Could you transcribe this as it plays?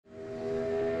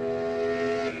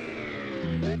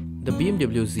The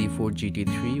BMW Z4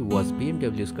 GT3 was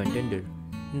BMW's contender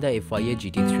in the FIA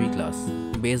GT3 class.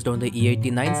 Based on the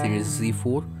E89 series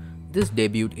Z4, this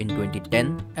debuted in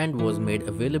 2010 and was made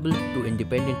available to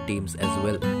independent teams as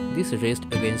well. This raced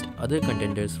against other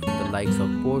contenders from the likes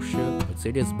of Porsche,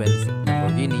 Mercedes-Benz,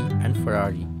 Lamborghini and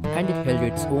Ferrari, and it held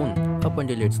its own up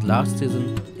until its last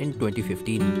season in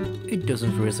 2015. It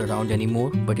doesn't race around anymore,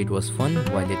 but it was fun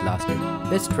while it lasted.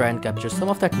 Let's try and capture some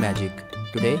of that magic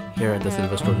today here at the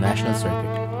Silverstone National Circuit.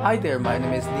 Hi there, my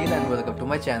name is Neil and welcome to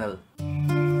my channel.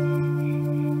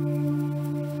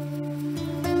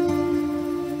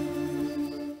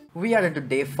 We are into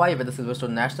day 5 at the Silverstone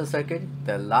National Circuit,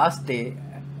 the last day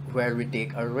where we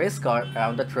take a race car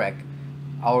around the track.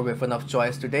 Our weapon of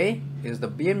choice today is the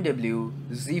BMW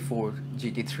Z4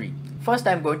 GT3. First,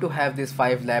 I'm going to have this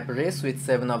 5-lap race with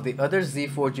 7 of the other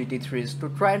Z4 GT3s to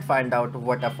try and find out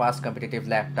what a fast competitive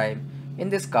lap time in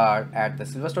this car at the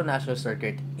Silverstone National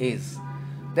Circuit is.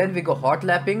 Then we go hot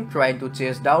lapping, trying to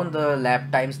chase down the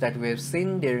lap times that we've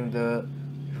seen during the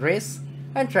race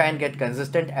and try and get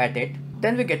consistent at it.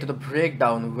 Then we get to the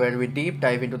breakdown where we deep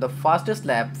dive into the fastest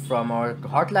lap from our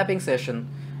hot lapping session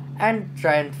and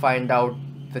try and find out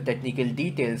the technical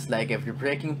details like every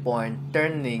braking point,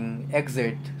 turning,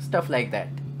 exit, stuff like that.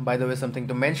 By the way, something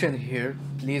to mention here,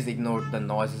 please ignore the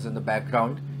noises in the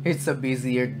background. It's a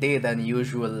busier day than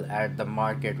usual at the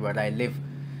market where I live.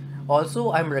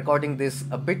 Also, I'm recording this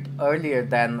a bit earlier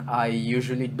than I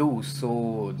usually do,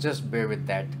 so just bear with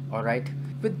that, alright?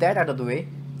 With that out of the way,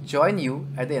 join you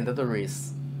at the end of the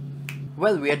race.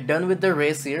 Well, we are done with the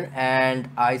race here and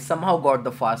I somehow got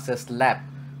the fastest lap,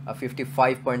 a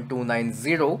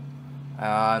 55.290.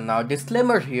 Now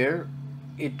disclaimer here,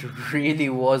 it really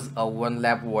was a one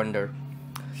lap wonder.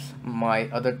 My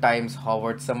other times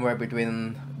hovered somewhere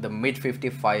between the mid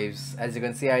 55s. As you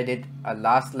can see, I did a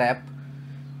last lap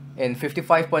in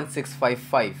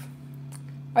 55.655.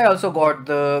 I also got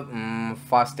the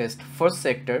fastest first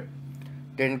sector.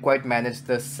 Didn't quite manage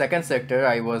the second sector.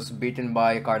 I was beaten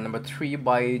by car number 3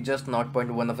 by just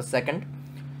 0.1 of a second.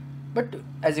 But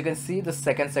as you can see, the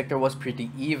second sector was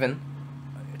pretty even.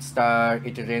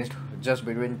 It ranged just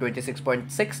between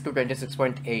 26.6 to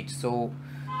 26.8, so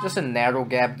just a narrow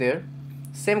gap there.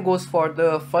 Same goes for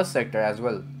the first sector as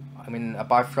well. I mean,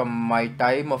 apart from my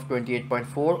time of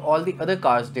 28.4, all the other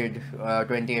cars did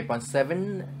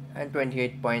 28.7 and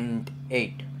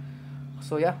 28.8.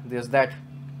 So yeah, there's that.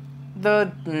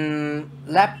 The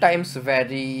lap times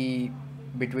vary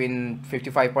between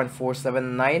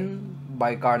 55.479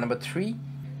 by car number 3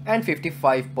 and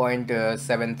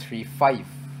 55.735,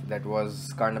 that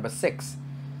was car number 6.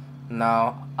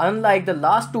 Now, unlike the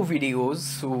last two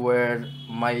videos where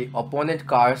my opponent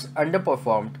cars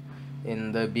underperformed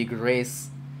in the big race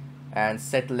and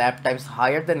set lap times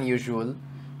higher than usual,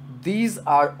 these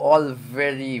are all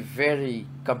very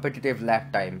competitive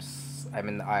lap times. I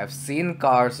mean, I have seen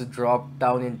cars drop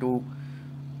down into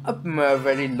a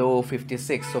very low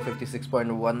 56, so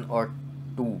 56.1 or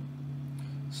 2.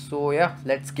 So yeah,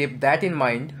 let's keep that in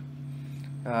mind.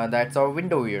 That's our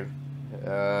window here,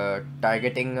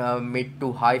 targeting mid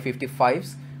to high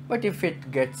 55s, but if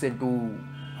it gets into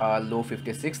low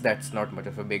 56, that's not much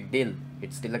of a big deal.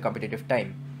 It's still a competitive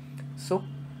time. So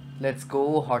let's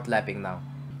go hot lapping now.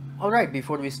 Alright,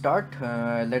 before we start,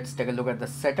 let's take a look at the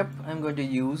setup. I'm going to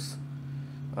use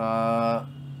a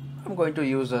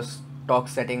stock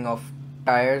setting of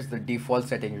tires, the default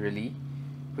setting really,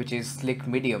 which is slick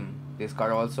medium. This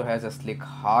car also has a slick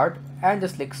hard and a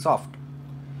slick soft.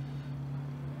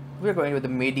 We're going with the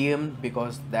medium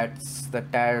because that's the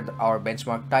tire our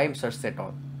benchmark times are set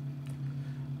on.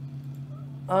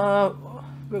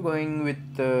 We're going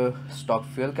with the stock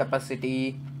fuel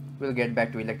capacity. We'll get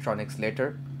back to electronics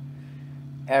later.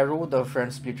 Aero, the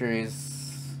front splitter it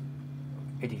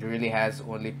really has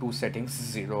only 2 settings,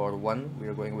 0 or 1.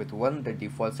 We're going with 1, the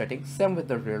default setting. Same with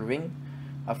the rear wing,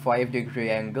 a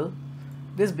 5-degree angle.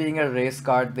 This being a race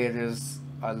car, there is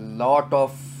a lot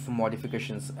of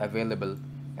modifications available.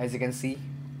 As you can see,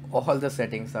 all the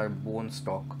settings are bone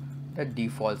stock, the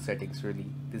default settings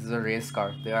really. This is a race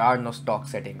car, there are no stock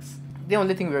settings. The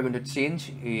only thing we're going to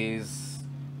change is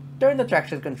turn the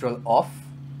traction control off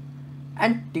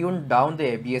and tune down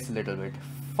the ABS a little bit.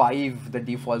 5, the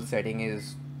default setting,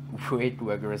 is way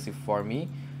too aggressive for me.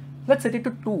 Let's set it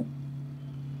to 2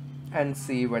 and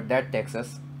see where that takes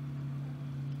us.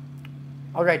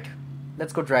 Alright,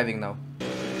 let's go driving now.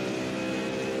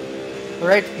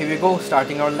 Alright, here we go,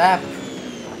 starting our lap.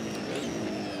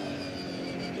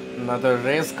 Another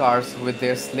race cars with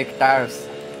their slick tires.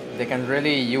 They can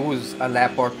really use a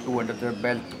lap or 2 under their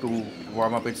belt to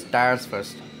warm up its tires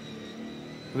first.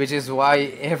 Which is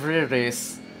why every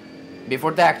race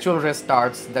Before the actual race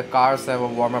starts, the cars have a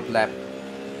warm-up lap.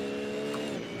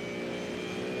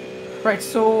 Right,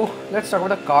 so let's talk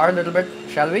about the car a little bit,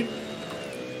 shall we?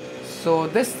 So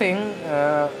this thing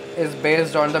is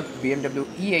based on the BMW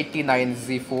E89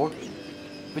 Z4,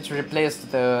 which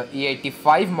replaced the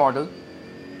E85 model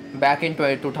back in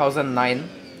 2009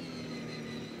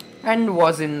 and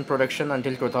was in production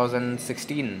until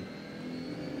 2016.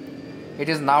 It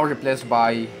is now replaced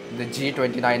by the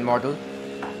G29 model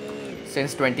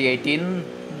since 2018,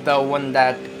 the one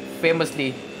that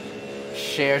famously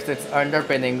shares its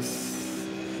underpinnings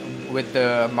with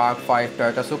the Mark V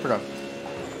Toyota Supra.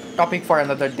 Topic for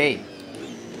another day.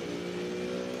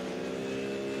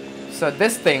 So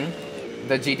this thing,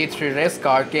 the GT3 race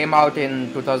car, came out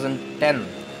in 2010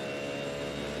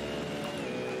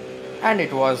 and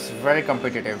it was very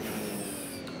competitive.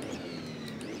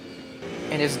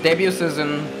 In its debut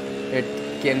season, it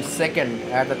came second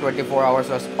at the 24 Hours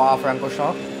of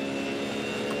Spa-Francorchamps,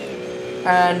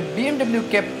 and BMW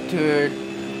kept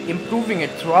improving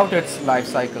it throughout its life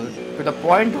cycle to the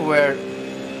point where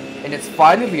in its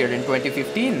final year in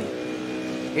 2015,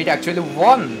 it actually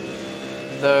won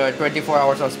the 24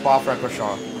 Hours of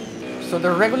Spa-Francorchamps. So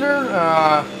the regular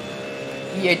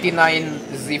E89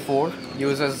 Z4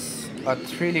 uses a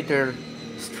 3-liter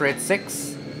straight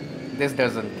 6. This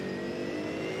doesn't.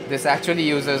 This actually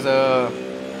uses a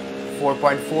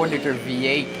 4.4 liter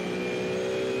V8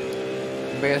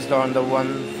 based on the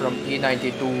one from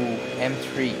E92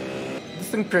 M3. This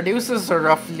thing produces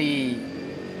roughly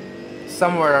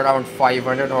somewhere around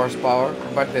 500 horsepower,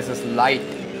 but this is light.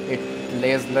 It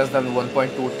weighs less than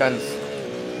 1.2 tons,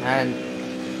 and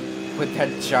with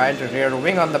that giant rear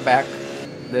wing on the back,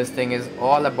 this thing is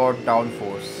all about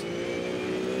downforce,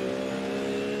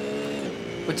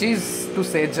 which is to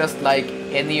say just like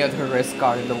any other race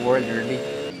car in the world really.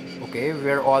 Okay,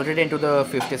 we're already into the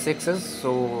 56s,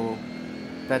 so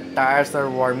the tires are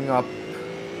warming up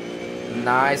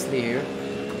nicely here.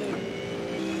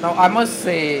 Now I must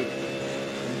say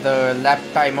the lap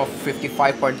time of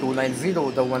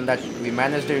 55.290, the one that we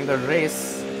managed during the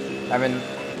race, I mean,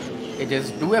 it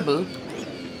is doable.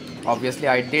 Obviously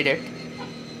I did it,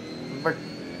 but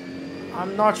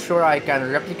I'm not sure I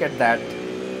can replicate that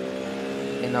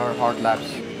in our hot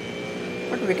laps.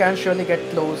 But we can surely get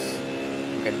close.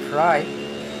 We can try.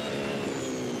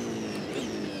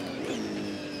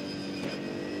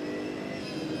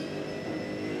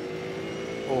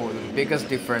 Oh, the biggest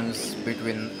difference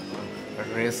between a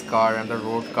race car and a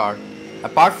road car,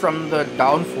 apart from the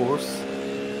downforce,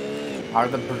 are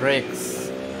the brakes.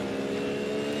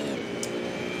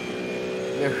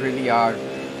 They really are.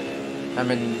 I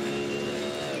mean,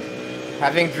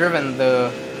 having driven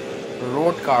the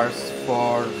road cars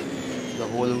for the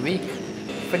whole week,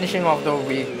 finishing off the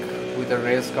week with a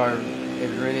race car, it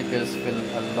really does feel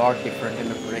a lot different in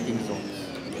the braking zones.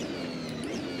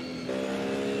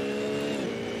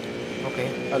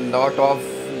 Okay, a lot of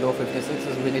low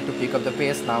 56s. We need to pick up the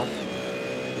pace now.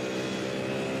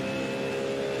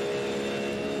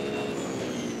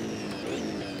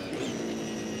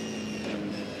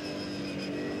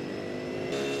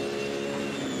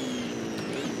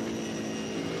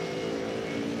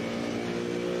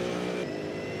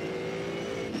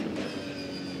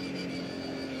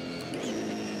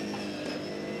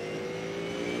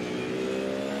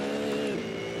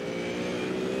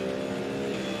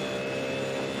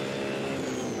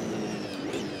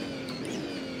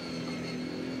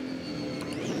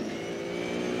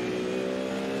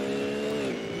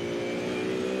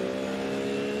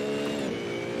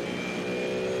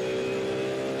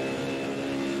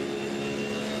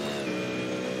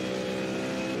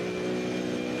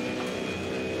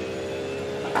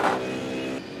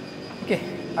 Okay,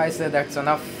 I say that's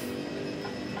enough.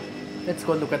 Let's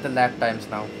go look at the lap times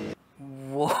now.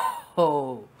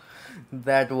 Whoa,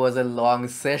 that was a long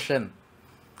session.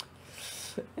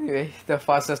 Anyway, the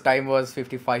fastest time was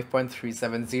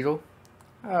 55.370.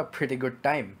 A pretty good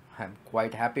time. I'm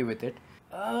quite happy with it.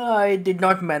 I did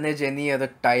not manage any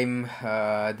other time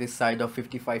this side of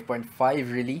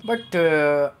 55.5 really, but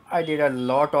I did a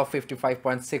lot of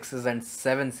 55.6s and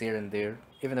 7s here and there,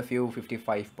 even a few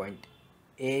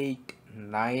 55.8,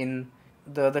 9.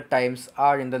 The other times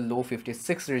are in the low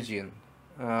 56 region.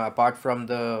 Apart from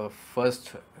the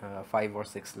first 5 or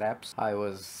 6 laps, I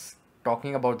was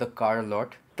talking about the car a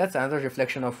lot. That's another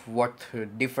reflection of what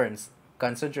difference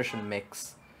concentration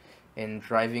makes in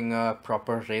driving a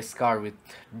proper race car with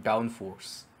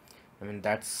downforce. I mean,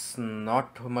 that's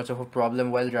not much of a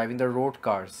problem while driving the road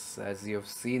cars, as you have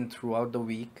seen throughout the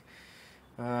week.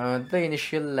 The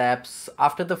initial laps,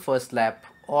 after the first lap,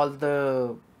 all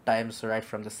the times right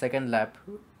from the second lap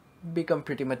become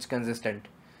pretty much consistent.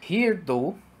 Here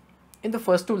though, in the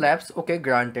first two laps, okay,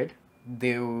 granted,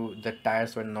 the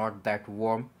tires were not that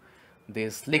warm.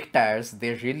 These slick tires,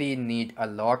 they really need a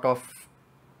lot of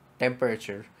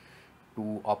temperature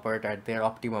to operate at their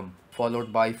optimum,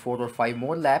 followed by 4 or 5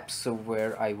 more laps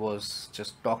where I was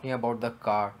just talking about the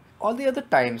car. All the other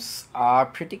times are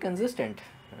pretty consistent.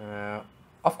 Uh,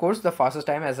 of course, the fastest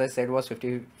time, as I said, was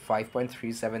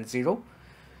 55.370.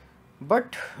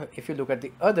 But if you look at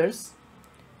the others,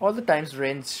 all the times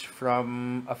range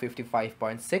from a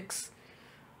 55.6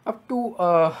 up to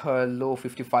a low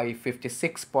 55,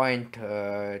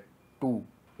 56.2.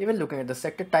 Even looking at the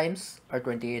sector times are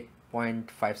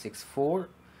 28.564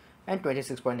 and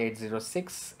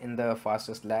 26.806 in the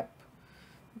fastest lap.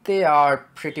 They are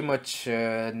pretty much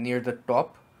near the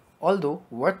top. Although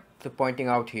worth pointing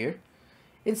out here,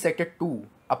 in sector 2,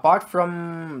 apart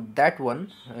from that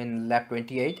one in lap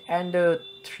 28 and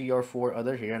 3 or 4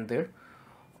 other here and there,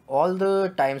 all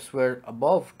the times were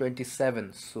above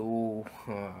 27. So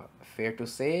fair to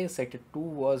say sector 2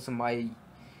 was my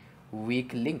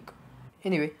weak link.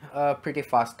 Anyway, a pretty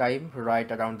fast time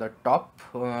right around the top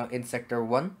in sector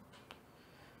 1.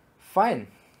 Fine,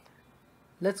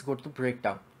 let's go to the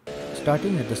breakdown.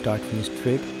 Starting at the start finish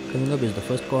straight, coming up is the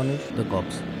first corner, the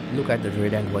cops. Look at the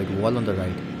red and white wall on the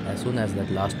right. As soon as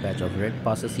that last patch of red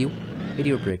passes you, hit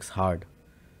your brakes hard.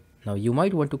 Now you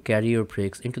might want to carry your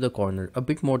brakes into the corner a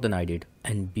bit more than I did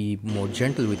and be more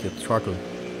gentle with your throttle,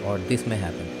 or this may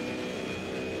happen.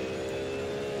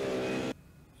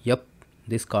 Yup,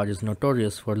 this car is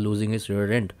notorious for losing its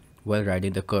rear end while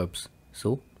riding the curbs,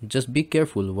 so just be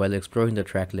careful while exploring the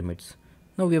track limits.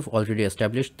 Now we have already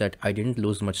established that I didn't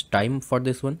lose much time for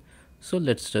this one, so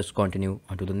let's just continue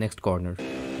onto the next corner,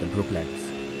 the Brooklands.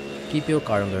 Keep your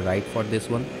car on the right for this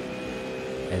one.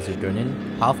 As you turn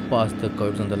in, half past the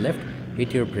curves on the left,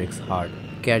 hit your brakes hard.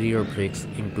 Carry your brakes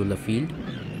into the field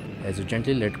as you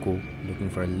gently let go, looking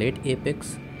for a late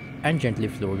apex, and gently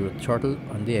floor your throttle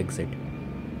on the exit.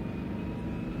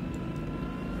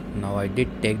 Now I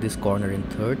did take this corner in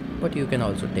third, but you can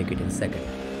also take it in second.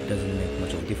 It doesn't make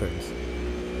much of a difference.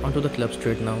 Onto the club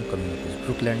straight now, coming up is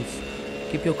Brooklands.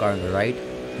 Keep your car on the right.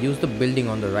 Use the building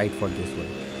on the right for this one.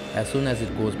 As soon as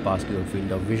it goes past your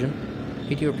field of vision,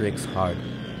 hit your brakes hard.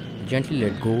 Gently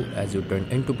let go as you turn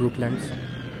into Brooklands.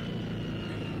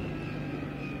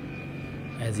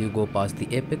 As you go past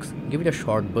the apex, give it a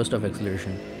short burst of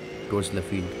acceleration towards the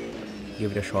field.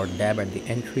 Give it a short dab at the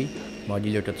entry,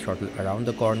 modulate your throttle around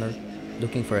the corner,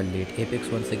 looking for a late apex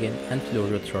once again, and floor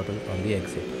your throttle on the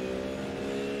exit.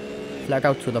 Flat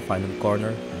out through the final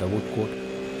corner, the wood coat,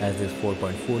 as this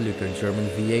 4.4 liter German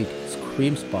V8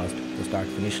 screams past the start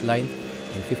finish line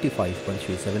in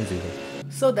 55.370.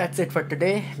 So that's it for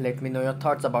today. Let me know your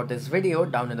thoughts about this video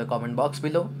down in the comment box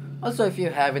below. Also, if you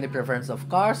have any preference of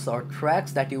cars or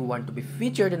tracks that you want to be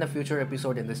featured in a future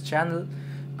episode in this channel,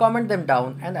 comment them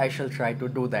down and I shall try to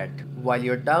do that. While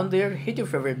you're down there, hit your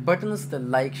favorite buttons, the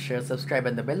like, share, subscribe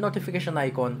and the bell notification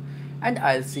icon, and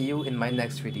I'll see you in my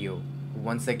next video.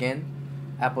 Once again,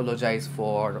 apologize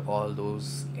for all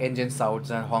those engine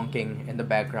sounds and honking in the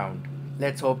background.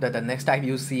 Let's hope that the next time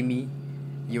you see me,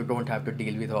 you don't have to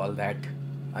deal with all that.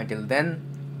 Until then,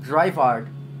 drive hard,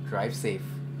 drive safe.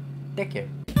 Take care.